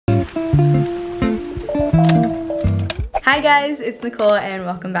Hi guys, it's Nicole and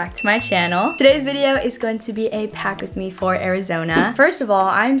welcome back to my channel. Today's video is going to be a pack with me for Arizona. First of all,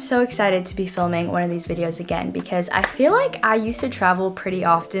 I'm so excited to be filming one of these videos again because I feel like I used to travel pretty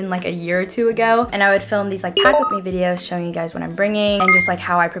often like a year or two ago, and I would film these like pack with me videos showing you guys what I'm bringing and just like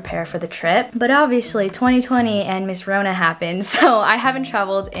how I prepare for the trip. But obviously 2020 and Miss Rona happened, so I haven't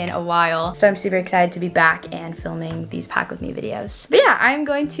traveled in a while. So I'm super excited to be back and filming these pack with me videos. But yeah, I'm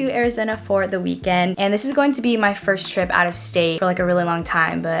going to Arizona for the weekend, and this is going to be my first trip out of state for like a really long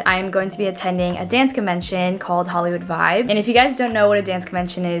time, but I'm going to be attending a dance convention called Hollywood Vibe. And if you guys don't know what a dance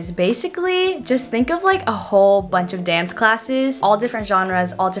convention is, basically just think of like a whole bunch of dance classes, all different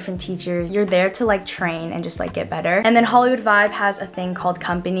genres, all different teachers. You're there to like train and just like get better. And then Hollywood Vibe has a thing called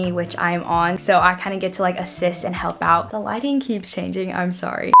company, which I'm on, so I kind of get to like assist and help out. The lighting keeps changing, I'm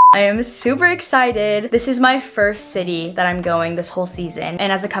sorry. I am super excited. This is my first city that I'm going this whole season. And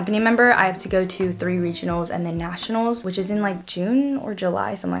as a company member, I have to go to 3 regionals and then nationals, which is in like June or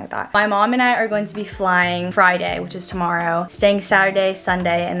July, something like that. My mom and I are going to be flying Friday, which is tomorrow, staying Saturday,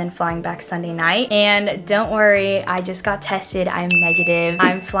 Sunday, and then flying back Sunday night. And don't worry, I just got tested. I'm negative.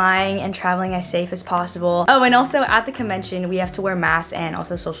 I'm flying and traveling as safe as possible. Oh, and also at the convention, we have to wear masks and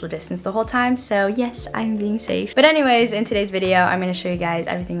also social distance the whole time. So yes, I'm being safe. But anyways, in today's video, I'm gonna show you guys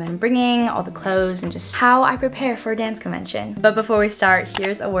everything that I'm bringing, all the clothes, and just how I prepare for a dance convention. But before we start,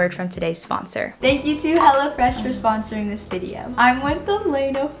 here's a word from today's sponsor. Thank you to HelloFresh for sponsoring this video. I'm with the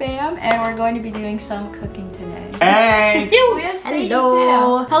Laeno fam, and we're going to be doing some cooking today. Hey! We have Sadie too.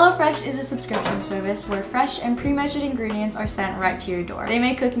 HelloFresh is a subscription service where fresh and pre-measured ingredients are sent right to your door. They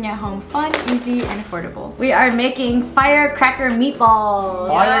make cooking at home fun, easy, and affordable. We are making firecracker meatballs.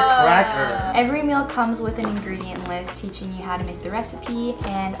 Firecracker. Every meal comes with an ingredient list teaching you how to make the recipe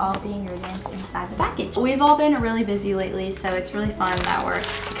and all the ingredients inside the package. We've all been really busy lately, so it's really fun that we're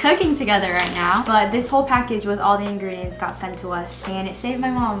cooking together right now. But this whole package with all the ingredients got sent to us, and it saved my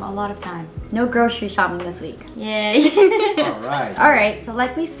mom a lot of time. No grocery shopping this week. Yay. Alright, so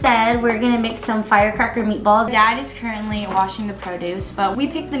like we said, we're gonna make some firecracker meatballs. Dad is currently washing the produce, but we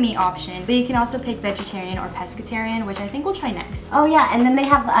picked the meat option. But you can also pick vegetarian or pescatarian, which I think we'll try next. Oh yeah, and then they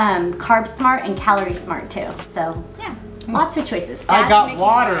have Carb Smart and Calorie Smart too. So yeah. Lots of choices. I got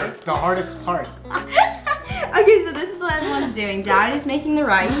water. It's the hardest part. Okay, so this is what everyone's doing. Dad is making the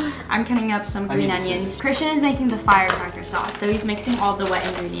rice. I'm cutting up some green onions. Christian is making the firecracker sauce, so he's mixing all the wet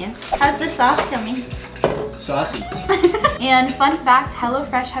ingredients. How's the sauce coming? Saucy. And fun fact,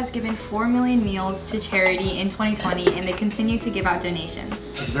 HelloFresh has given 4 million meals to charity in 2020, and they continue to give out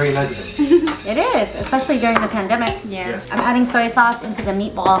donations. It's very legendary. It is, especially during the pandemic. Yeah. Yes. I'm adding soy sauce into the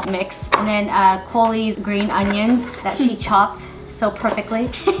meatball mix, and then Coley's green onions that she chopped so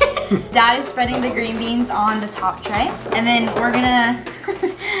perfectly. Dad is spreading the green beans on the top tray, and then we're gonna,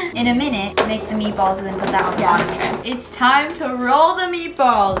 in a minute, make the meatballs and then put that on the bottom tray. It's time to roll the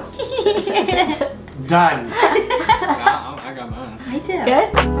meatballs. Done. I got mine. Me too.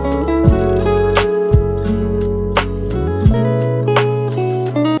 Good?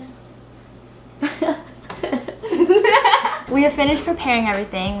 We have finished preparing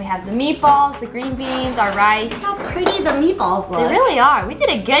everything. We have the meatballs, the green beans, our rice. How pretty the meatballs look. They really are. We did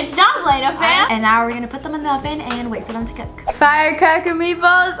a good job, Laeno fam. And now we're gonna put them in the oven and wait for them to cook. Firecracker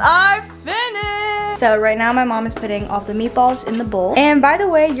meatballs are finished. So right now my mom is putting all the meatballs in the bowl. And by the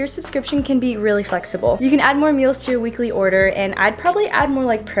way, your subscription can be really flexible. You can add more meals to your weekly order, and I'd probably add more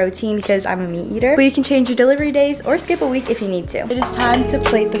like protein because I'm a meat eater. But you can change your delivery days or skip a week if you need to. It is time to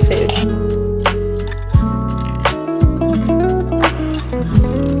plate the food.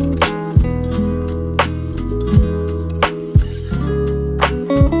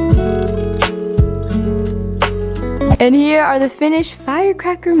 And here are the finished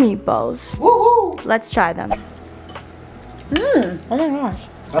firecracker meatballs. Woohoo! Let's try them. Mmm. Oh my gosh.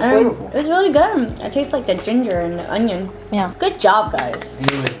 That's flavorful. It's really good. It tastes like the ginger and the onion. Yeah. Good job, guys.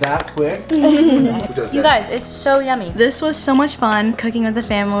 And it was that quick. You guys, it's so yummy. This was so much fun cooking with the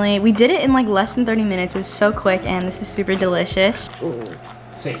family. We did it in like less than 30 minutes. It was so quick, and this is super delicious. Ooh.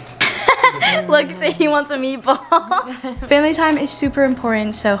 Say it. Look, say he wants a meatball. Family time is super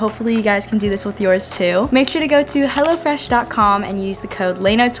important, so hopefully you guys can do this with yours too. Make sure to go to HelloFresh.com and use the code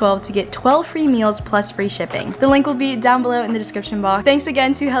Laeno12 to get 12 free meals plus free shipping. The link will be down below in the description box. Thanks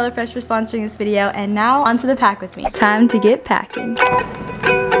again to HelloFresh for sponsoring this video, and now onto the pack with me. Time to get packing.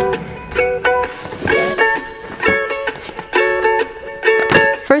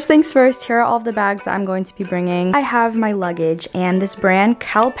 First things first, here are all of the bags that I'm going to be bringing. I have my luggage and this brand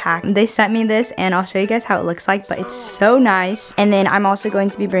Calpac. They sent me this and I'll show you guys how it looks like, but it's so nice. And then I'm also going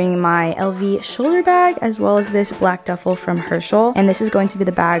to be bringing my LV shoulder bag as well as this black duffel from Herschel. And this is going to be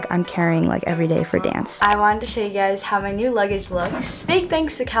the bag I'm carrying like every day for dance. I wanted to show you guys how my new luggage looks. Big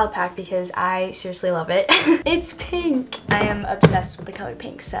thanks to Calpac because I seriously love it. It's pink. I am obsessed with the color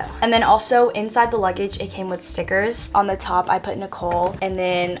pink, so. And then also inside the luggage, it came with stickers. On the top, I put Nicole, and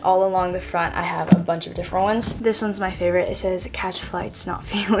then all along the front, I have a bunch of different ones. This one's my favorite. It says catch flights, not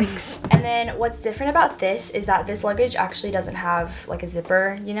feelings. And then what's different about this is that this luggage actually doesn't have like a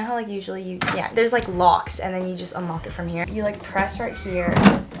zipper. You know how like usually there's like locks and then you just unlock it from here. You like press right here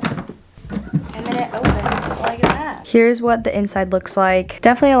and then it opens like that. Here's what the inside looks like.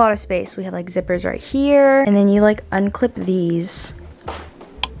 Definitely a lot of space. We have like zippers right here and then you like unclip these.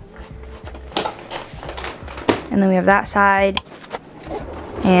 And then we have that side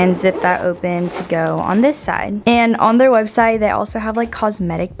and zip that open to go on this side. And on their website, they also have like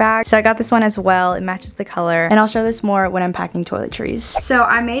cosmetic bags. So I got this one as well. It matches the color. And I'll show this more when I'm packing toiletries. So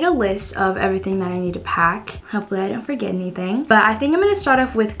I made a list of everything that I need to pack. Hopefully I don't forget anything. But I think I'm gonna start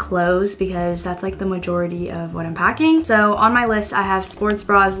off with clothes because that's like the majority of what I'm packing. So on my list, I have sports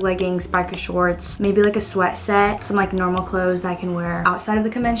bras, leggings, biker shorts, maybe like a sweat set, some like normal clothes that I can wear outside of the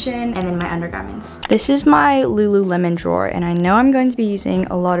convention, and then my undergarments. This is my Lululemon drawer, and I know I'm going to be using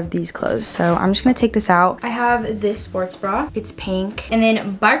a lot of these clothes, so I'm just gonna take this out. I have this sports bra, it's pink, and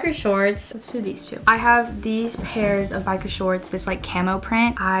then biker shorts. Let's do these two. I have these pairs of biker shorts, this like camo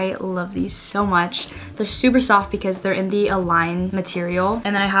print. I love these so much. They're super soft because they're in the Align material.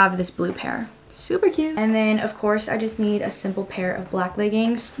 And then I have this blue pair. Super cute. And then of course I just need a simple pair of black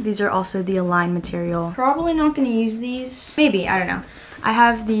leggings. These are also the Align material. Probably not gonna use these. Maybe, I don't know. I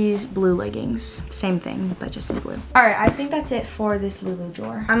have these blue leggings. Same thing, but just in blue. Alright, I think that's it for this Lulu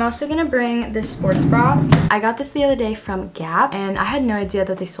drawer. I'm also gonna bring this sports bra. I got this the other day from Gap, and I had no idea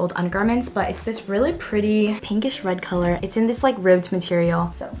that they sold undergarments, but it's this really pretty pinkish red color. It's in this like ribbed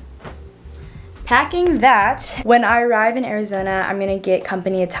material, so. Packing that. When I arrive in Arizona, I'm gonna get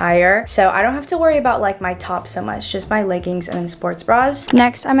company attire, so I don't have to worry about like my top so much, just my leggings and then sports bras.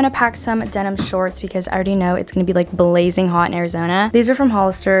 Next, I'm gonna pack some denim shorts because I already know it's gonna be like blazing hot in Arizona. These are from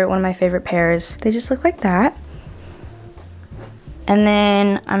Hollister, one of my favorite pairs. They just look like that. And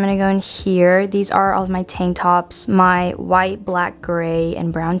then I'm gonna go in here. These are all of my tank tops, my white, black, gray,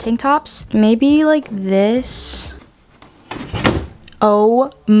 and brown tank tops. Maybe like this.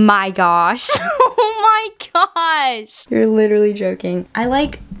 Oh my gosh. Oh my gosh. You're literally joking. I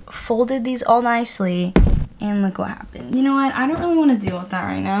like folded these all nicely and look what happened. You know what? I don't really want to deal with that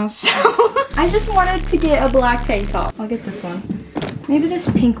right now. So I just wanted to get a black tank top. I'll get this one. Maybe this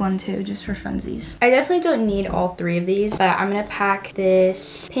pink one too, just for funsies. I definitely don't need all three of these, but I'm gonna pack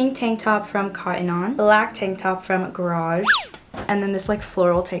this pink tank top from Cotton On, black tank top from Garage, and then this like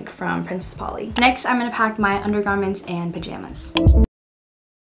floral tank from Princess Polly. Next, I'm gonna pack my undergarments and pajamas.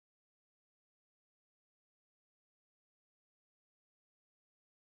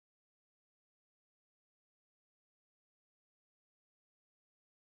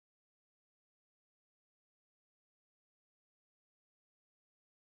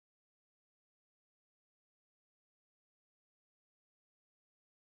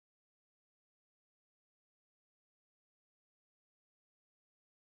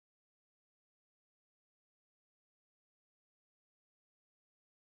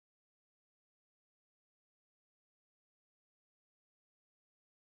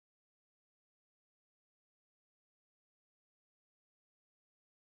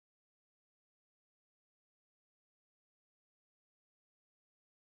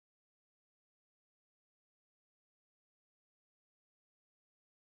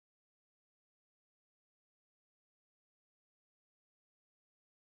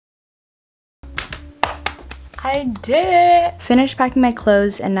 I did it! Finished packing my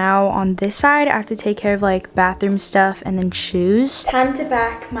clothes, and now on this side I have to take care of like bathroom stuff and then shoes. Time to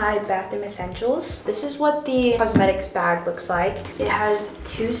pack my bathroom essentials. This is what the cosmetics bag looks like. It has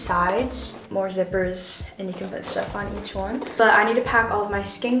two sides, more zippers, and you can put stuff on each one. But I need to pack all of my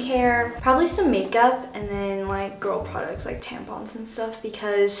skincare, probably some makeup, and then like girl products like tampons and stuff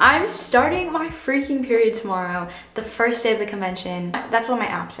because I'm starting my freaking period tomorrow, the first day of the convention. That's what my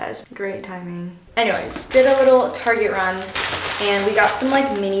app says. Great timing. Anyways, did a little Target run and we got some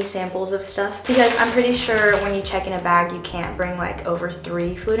like mini samples of stuff because I'm pretty sure when you check in a bag you can't bring like over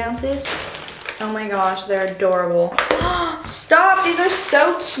 3 fluid ounces. Oh my gosh, they're adorable. Stop, these are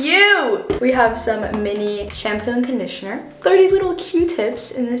so cute. We have some mini shampoo and conditioner, 30 little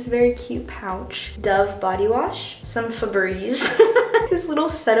Q-tips in this very cute pouch, Dove body wash, some Febreze, This little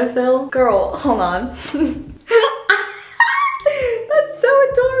Cetaphil. Girl, hold on. That's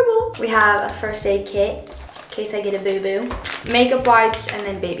so adorable. We have a first aid kit in case I get a boo-boo. Makeup wipes and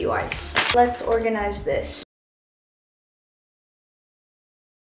then baby wipes. Let's organize this.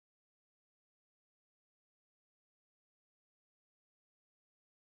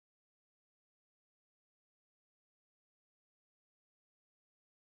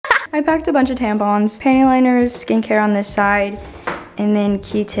 I packed a bunch of tampons, panty liners, skincare on this side, and then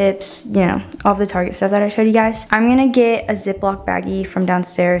Q-tips, you know, all the Target stuff that I showed you guys. I'm gonna get a Ziploc baggie from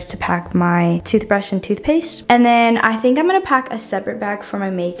downstairs to pack my toothbrush and toothpaste. And then I think I'm gonna pack a separate bag for my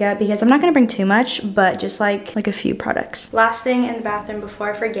makeup because I'm not gonna bring too much, but just like a few products. Last thing in the bathroom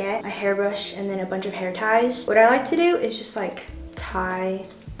before I forget, a hairbrush and then a bunch of hair ties. What I like to do is just like tie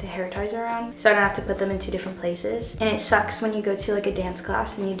the hair ties around so I don't have to put them in two different places. And it sucks when you go to like a dance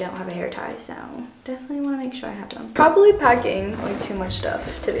class and you don't have a hair tie, so definitely want to make sure I have them. Probably packing like too much stuff,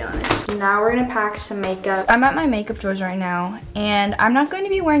 to be honest. Now we're gonna pack some makeup. I'm at my makeup drawers right now and I'm not going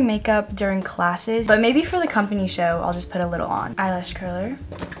to be wearing makeup during classes, but maybe for the company show I'll just put a little on. Eyelash curler,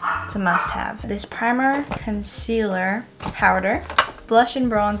 it's a must-have. This primer, concealer, powder, blush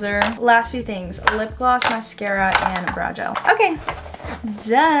and bronzer. Last few things, lip gloss, mascara, and brow gel. Okay.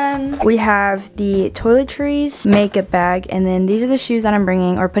 Done. We have the toiletries, makeup bag, and then these are the shoes that I'm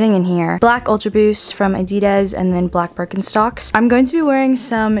bringing or putting in here. Black Ultra Boost from Adidas and then black Birkenstocks. I'm going to be wearing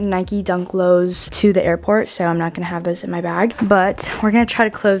some Nike Dunk Lows to the airport, so I'm not gonna have those in my bag, but we're gonna try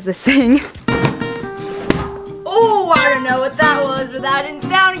to close this thing. Oh, I don't know what that was, but that didn't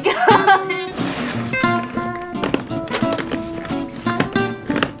sound good.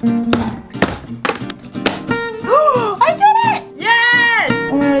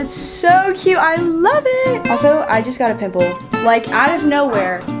 It's so cute. I love it. Also, I just got a pimple, like out of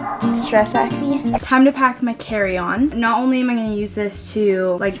nowhere. Stress acne. Time to pack my carry-on. Not only am I going to use this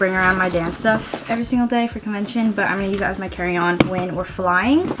to like bring around my dance stuff every single day for convention, but I'm going to use it as my carry-on when we're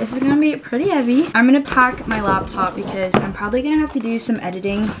flying. This is going to be pretty heavy. I'm going to pack my laptop because I'm probably going to have to do some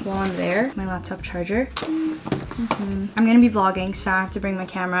editing while I'm there. My laptop charger. I'm going to be vlogging, so I have to bring my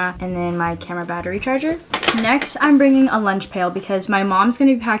camera and then my camera battery charger. Next, I'm bringing a lunch pail because my mom's going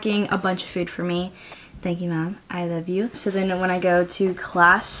to be packing a bunch of food for me. Thank you, Mom. I love you. So then when I go to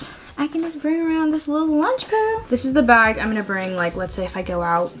class, I can just bring around this little lunch pail. This is the bag I'm gonna bring, like, let's say if I go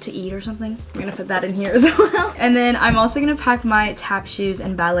out to eat or something. I'm gonna put that in here as well. And then I'm also gonna pack my tap shoes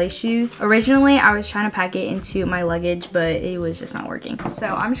and ballet shoes. Originally, I was trying to pack it into my luggage, but it was just not working. So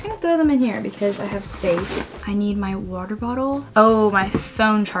I'm just gonna throw them in here because I have space. I need my water bottle. Oh, my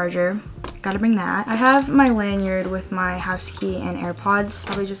phone charger. Gotta bring that. I have my lanyard with my house key and AirPods.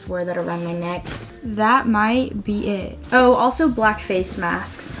 Probably just wear that around my neck. That might be it. Oh, also black face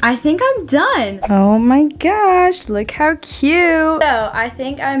masks. I think I'm done. Oh my gosh, look how cute. So I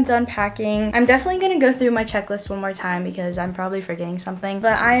think I'm done packing. I'm definitely gonna go through my checklist one more time because I'm probably forgetting something,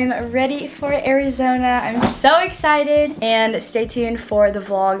 but I'm ready for Arizona. I'm so excited, and stay tuned for the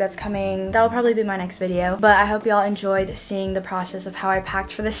vlog that's coming. That'll probably be my next video, but I hope y'all enjoyed seeing the process of how I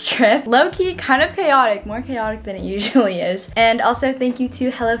packed for this trip. Low-key, kind of chaotic, more chaotic than it usually is. And also thank you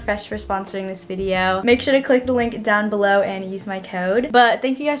to HelloFresh for sponsoring this video. Make sure to click the link down below and use my code. But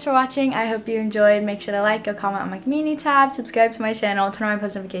thank you guys for watching. I hope you enjoyed. Make sure to like, go comment on my community tab, subscribe to my channel, turn on my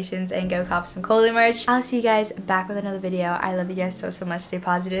post notifications, and go cop some Nicole merch. I'll see you guys back with another video. I love you guys so much. Stay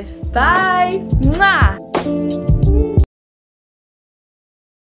positive. Bye! Mwah!